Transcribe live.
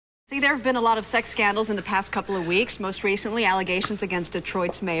See, there have been a lot of sex scandals in the past couple of weeks. Most recently, allegations against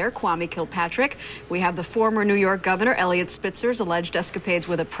Detroit's mayor, Kwame Kilpatrick. We have the former New York governor, Eliot Spitzer's alleged escapades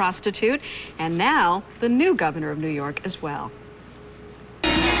with a prostitute. And now, the new governor of New York as well.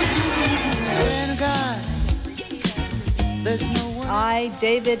 I,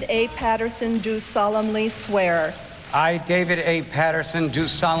 David A. Patterson, do solemnly swear. I, David A. Patterson, do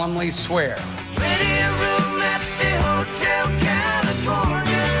solemnly swear.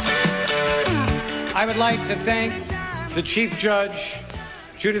 I would like to thank the Chief Judge,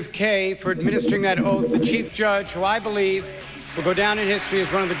 Judith Kaye, for administering that oath. The Chief Judge, who I believe will go down in history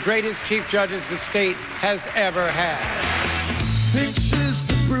as one of the greatest Chief Judges the state has ever had. Pictures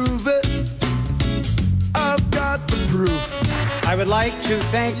to prove it. I've got the proof. I would like to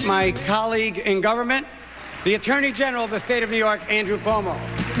thank my colleague in government, the Attorney General of the state of New York, Andrew Cuomo.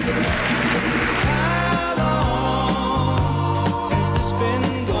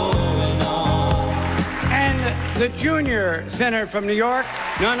 The junior senator from New York,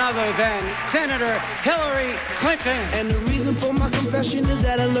 none other than Senator Hillary Clinton. And the reason for my confession is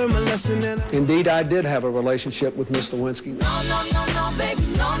that I learned my lesson. Indeed, I did have a relationship with Miss Lewinsky. No, baby,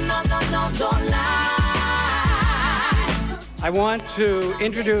 no, don't lie. I want to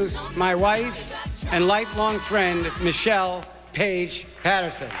introduce my wife and lifelong friend, Michelle Paige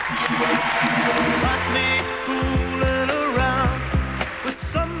Patterson. Got me fooling around with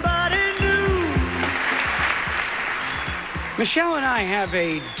somebody new. Michelle and I have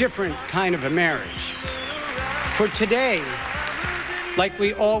a different kind of a marriage. For today, like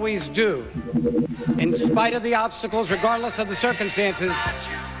we always do, in spite of the obstacles, regardless of the circumstances,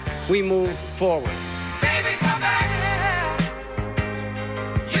 we move forward. Baby, come back here.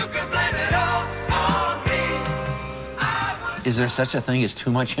 You can blame it all on me. Is there such a thing as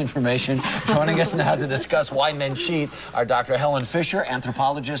too much information? Joining us now to discuss why men cheat are Dr. Helen Fisher,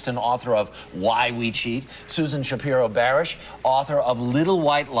 anthropologist and author of Why We Cheat, Susan Shapiro Barash, author of Little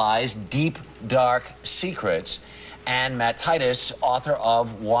White Lies, Deep, Dark Secrets, and Matt Titus, author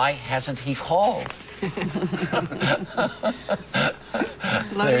of Why Hasn't He Called?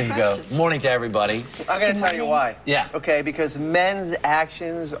 There you go. Morning to everybody. I'm going to tell you why. Yeah. Okay, because men's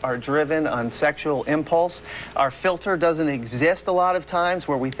actions are driven on sexual impulse. Our filter doesn't exist a lot of times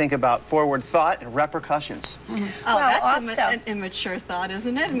where we think about forward thought and repercussions. Oh, that's an immature thought,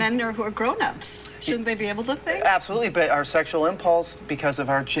 isn't it? Men who are grown-ups. Shouldn't they be able to think? Absolutely, but our sexual impulse, because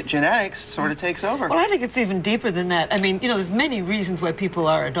of our genetics, sort of takes over. Well, I think it's even deeper than that. I mean, you know, there's many reasons why people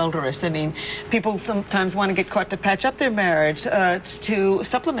are adulterous. I mean, people sometimes want to get caught to patch up their marriage, to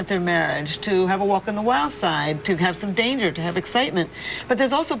supplement their marriage, to have a walk on the wild side, to have some danger, to have excitement. But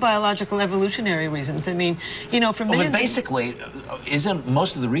there's also biological evolutionary reasons. I mean, you know, for But basically, isn't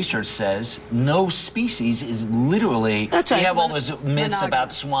most of the research says no species is literally... That's right. We have all those myths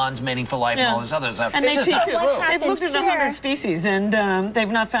about swans mating for life and all this other stuff. And it's they just cheat not too. true. They've looked at 100 species, and they've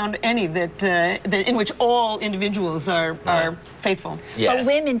not found any that in which all individuals are faithful. Yes.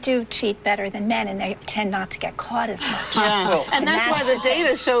 But women do cheat better than men, and they tend not to get caught as much. Yeah. Well, and that's why the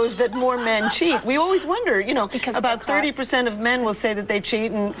data shows that more men cheat. We always wonder, you know, Because about 30% of men will say that they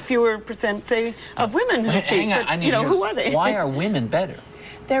cheat, and fewer percent say of women who cheat. Hang on, But, I need you know, to who hear are this. they? Why are women better?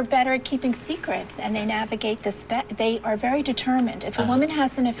 They're better at keeping secrets, and they navigate this. They are very determined. If a woman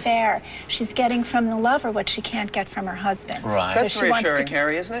has an affair, she's getting from the lover what she can't get from her husband. Right. That's she wants reassuring, to...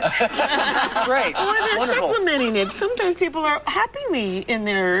 Harry, isn't it? That's great. Or they're Wonderful. supplementing it. Sometimes people are happily in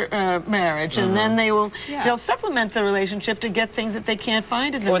their marriage, and then they'll supplement the relationship to get things that they can't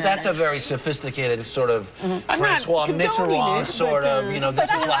find in the marriage. That's a very sophisticated sort of I'm Francois not condoning Mitterrand it, sort but, of, you know,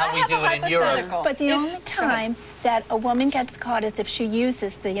 this is how we do it in Europe. But the only time that a woman gets caught is if she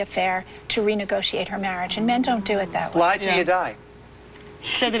uses the affair to renegotiate her marriage, and men don't do it that way. Lie till you die.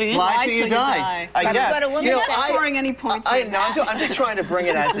 Say that again. Lie till you die. I guess. But a woman not scoring any points on that. I'm just trying to bring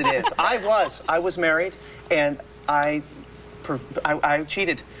it as it is. I was married, and I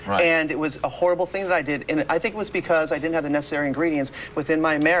cheated. Right. And it was a horrible thing that I did. And I think it was because I didn't have the necessary ingredients within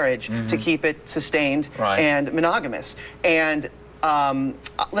my marriage to keep it sustained and monogamous. And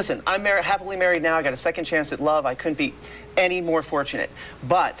listen, I'm happily married now. I got a second chance at love. I couldn't be any more fortunate.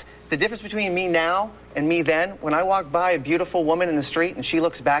 But the difference between me now and me then, when I walk by a beautiful woman in the street and she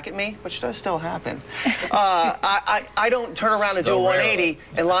looks back at me, which does still happen, I don't turn around and do a 180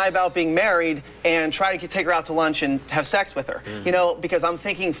 and lie about being married and try to take her out to lunch and have sex with her, you know, because I'm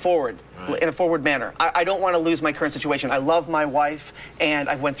thinking forward. In a forward manner. I don't want to lose my current situation. I love my wife, and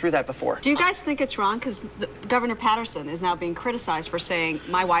I've went through that before. Do you guys think it's wrong? Because Governor Patterson is now being criticized for saying,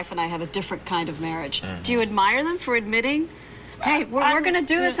 my wife and I have a different kind of marriage. Do you admire them for admitting Hey, we're going to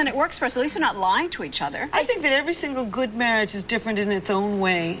do this, and it works for us. At least we're not lying to each other. I think that every single good marriage is different in its own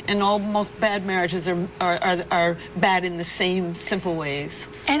way, and almost bad marriages are bad in the same simple ways.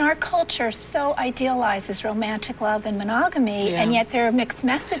 And our culture so idealizes romantic love and monogamy, and yet there are mixed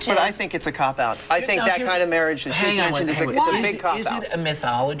messages. But I think it's a cop-out. I think that kind of marriage that she's mentioned is a big cop-out. Is it a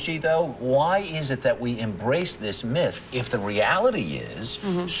mythology, though? Why is it that we embrace this myth? If the reality is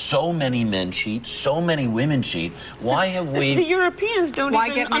so many men cheat, so many women cheat, why have we... The Europeans don't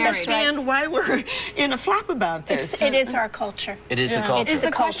even understand why we're in a flap about this. It is our culture. It is the culture. It is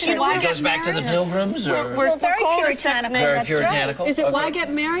the culture. Why it goes back to the Pilgrims? We're very puritanical. Very puritanical? Is it why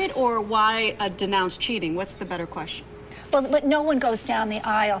get married or why denounce cheating? What's the better question? Well, but no one goes down the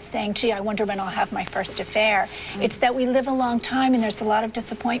aisle saying, gee, I wonder when I'll have my first affair. It's that we live a long time and there's a lot of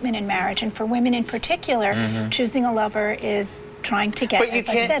disappointment in marriage. And for women in particular, choosing a lover is trying to get, as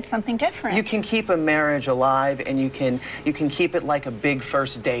I said, something different. You can keep a marriage alive, and you can keep it like a big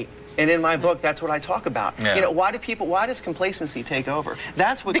first date. And in my book, that's what I talk about. Yeah. You know, why does complacency take over?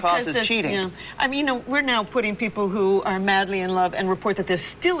 That's what causes cheating. Yeah. I mean, you know, we're now putting people who are madly in love and report that they're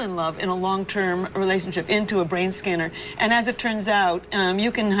still in love in a long-term relationship into a brain scanner. And as it turns out,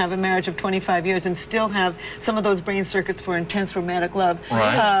 you can have a marriage of 25 years and still have some of those brain circuits for intense romantic love.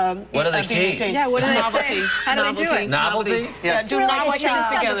 Right. What are the keys? Yeah, what do they say? How do they do it? Novelty? Yes. Do not like you just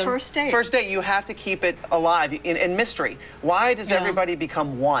said, the first date. First date, you have to keep it alive in mystery. Why does everybody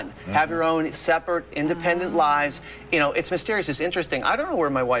become one? Have your own separate, independent lives. You know, it's mysterious. It's interesting. I don't know where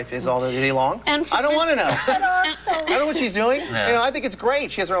my wife is all the day long. And I don't want to know. I don't know what she's doing. Yeah. You know, I think it's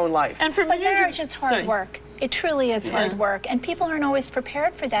great. She has her own life. And for marriage is hard work. It truly is hard work, and people aren't always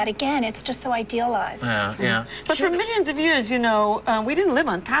prepared for that. Again, it's just so idealized. But for millions of years, you know, we didn't live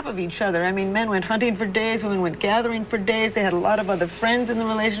on top of each other. I mean, men went hunting for days, women went gathering for days. They had a lot of other friends in the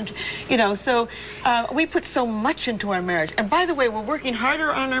relationship. You know, so we put so much into our marriage. And by the way, we're working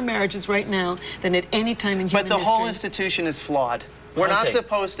harder on our marriages right now than at any time in human history. But the whole institution is flawed. We're not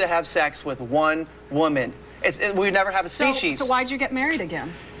supposed to have sex with one woman. We never have a species. So why'd you get married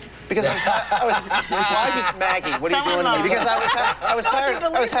again? Because Maggie, what are you doing to me? Because I was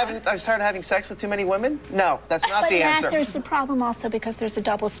tired of having sex with too many women? No, that's not the answer. But there's the problem also because there's a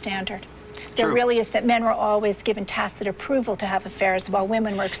double standard. There really is that men were always given tacit approval to have affairs while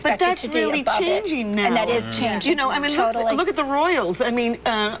women were expected to be above it. But that's really changing now. And that is changing. You know, I mean, look at the royals. I mean,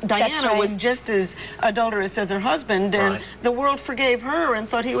 Diana was just as adulterous as her husband, and the world forgave her and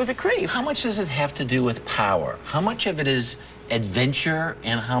thought he was a creep. How much does it have to do with power? How much of it is adventure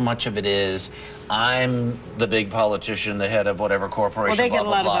and how much of it is I'm the big politician, the head of whatever corporation, well, they get blah,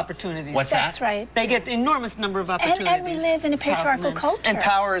 a lot blah, of blah. opportunities. What's that? That's right. They get enormous number of opportunities. And we live in a patriarchal culture. And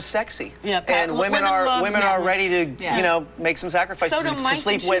power is sexy. Yeah, and women are ready to, you know, make some sacrifices to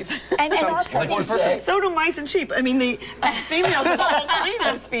sleep with. And also, so do mice and sheep. I mean, the females of all kinds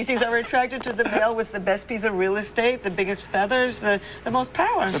of species are attracted to the male with the best piece of real estate, the biggest feathers, the most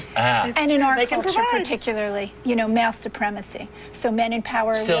power. And in our culture particularly, you know, male supremacy. So men in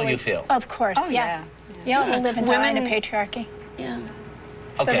power still you feel? Of course, yes. Yeah, we live and die in a patriarchy. Yeah.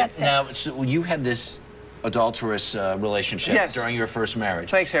 Okay, now, so you had this adulterous relationship during your first marriage.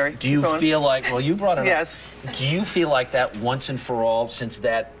 Thanks, Harry. Do you feel like, well, you brought it up. Do you feel like that once and for all, since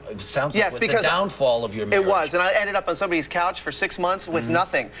that, it sounds like was the downfall of your marriage? It was, and I ended up on somebody's couch for 6 months with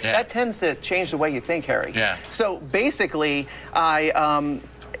nothing. That tends to change the way you think, Harry. So basically,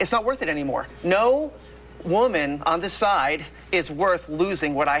 it's not worth it anymore. No woman on this side is worth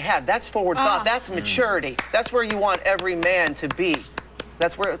losing what I have. That's forward thought. That's maturity. That's where you want every man to be.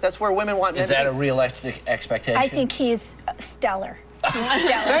 That's where women want men to be. Is that a realistic expectation? I think he's stellar. He's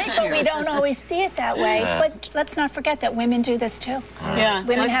stellar. But we don't always see it that way. But let's not forget that women do this too.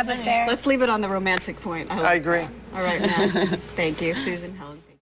 Women have affairs. Let's leave it on the romantic point. I agree. All right, man. Thank you, Susan Helen.